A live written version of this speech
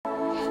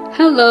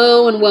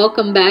Hello and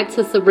welcome back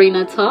to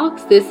Sabrina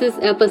Talks. This is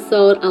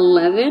episode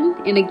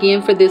 11, and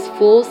again for this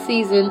full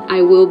season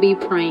I will be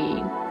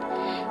praying.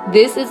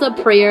 This is a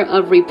prayer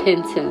of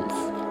repentance.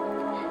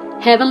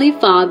 Heavenly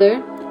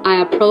Father,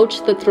 I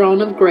approach the throne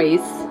of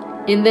grace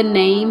in the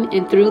name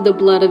and through the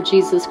blood of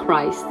Jesus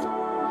Christ,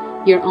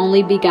 your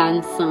only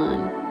begotten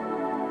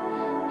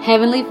Son.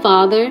 Heavenly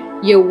Father,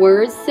 your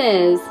word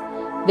says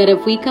that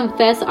if we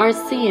confess our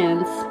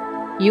sins,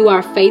 you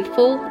are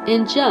faithful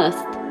and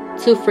just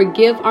to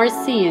forgive our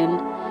sin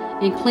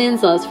and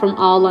cleanse us from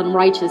all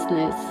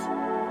unrighteousness.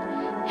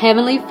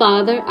 Heavenly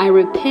Father, I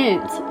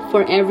repent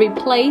for every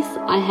place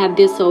I have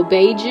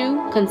disobeyed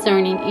you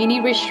concerning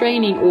any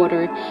restraining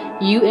order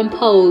you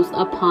imposed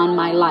upon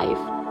my life.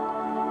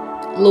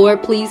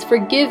 Lord, please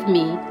forgive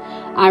me.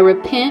 I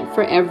repent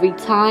for every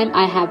time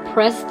I have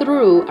pressed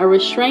through a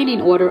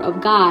restraining order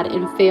of God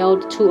and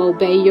failed to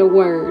obey your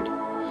word.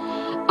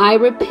 I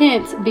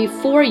repent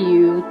before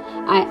you.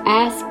 I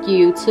ask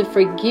you to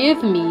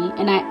forgive me,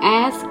 and I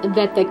ask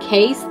that the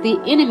case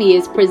the enemy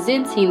is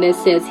presenting that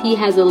says he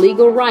has a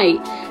legal right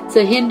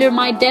to hinder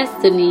my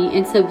destiny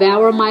and to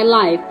devour my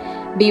life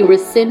be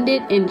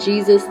rescinded in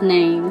Jesus'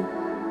 name.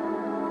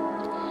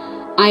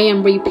 I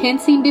am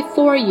repenting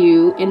before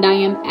you, and I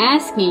am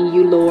asking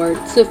you, Lord,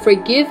 to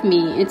forgive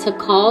me and to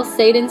cause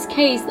Satan's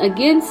case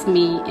against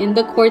me in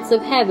the courts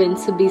of heaven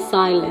to be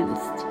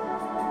silenced.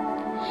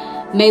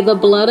 May the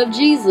blood of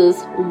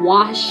Jesus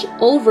wash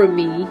over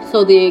me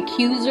so the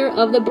accuser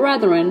of the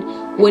brethren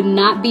would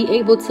not be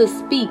able to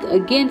speak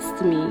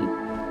against me.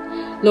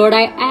 Lord,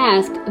 I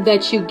ask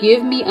that you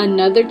give me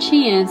another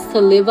chance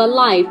to live a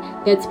life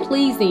that's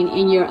pleasing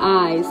in your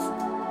eyes.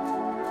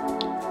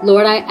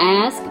 Lord, I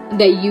ask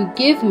that you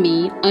give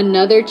me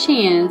another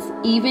chance,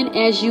 even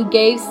as you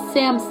gave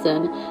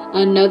Samson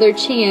another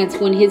chance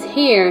when his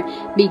hair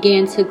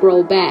began to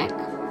grow back.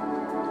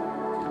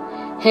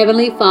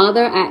 Heavenly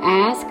Father, I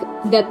ask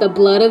that the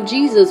blood of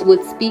Jesus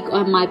would speak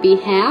on my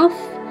behalf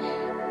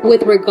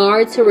with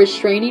regard to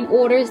restraining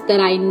orders that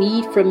I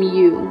need from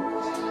you.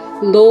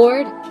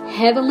 Lord,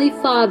 Heavenly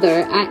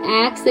Father, I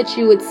ask that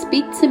you would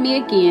speak to me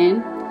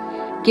again.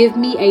 Give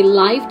me a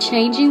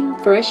life-changing,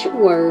 fresh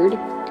word.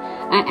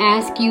 I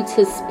ask you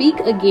to speak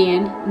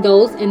again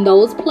in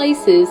those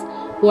places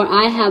where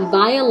I have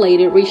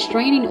violated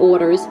restraining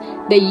orders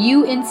that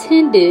you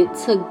intended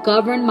to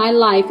govern my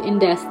life and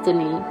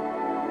destiny.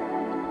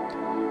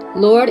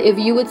 Lord, if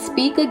you would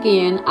speak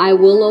again, I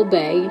will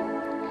obey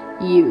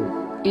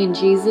you. In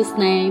Jesus'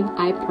 name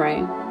I pray.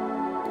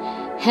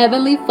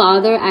 Heavenly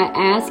Father, I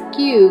ask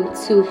you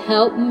to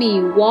help me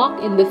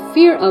walk in the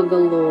fear of the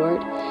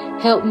Lord.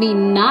 Help me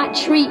not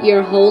treat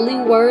your holy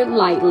word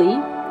lightly.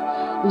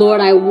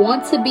 Lord, I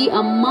want to be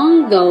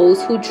among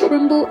those who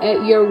tremble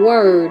at your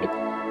word.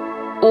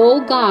 Oh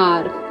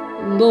God,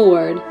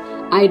 Lord,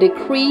 I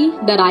decree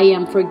that I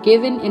am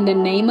forgiven in the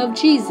name of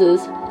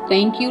Jesus.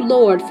 Thank you,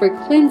 Lord, for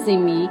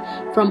cleansing me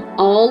from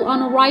all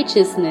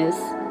unrighteousness.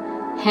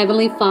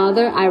 Heavenly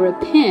Father, I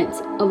repent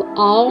of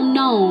all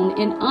known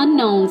and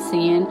unknown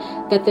sin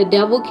that the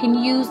devil can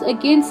use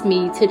against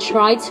me to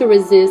try to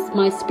resist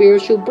my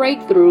spiritual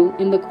breakthrough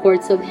in the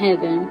courts of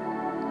heaven.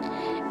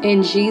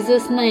 In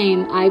Jesus'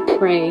 name I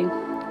pray.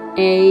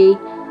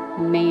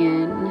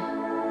 Amen.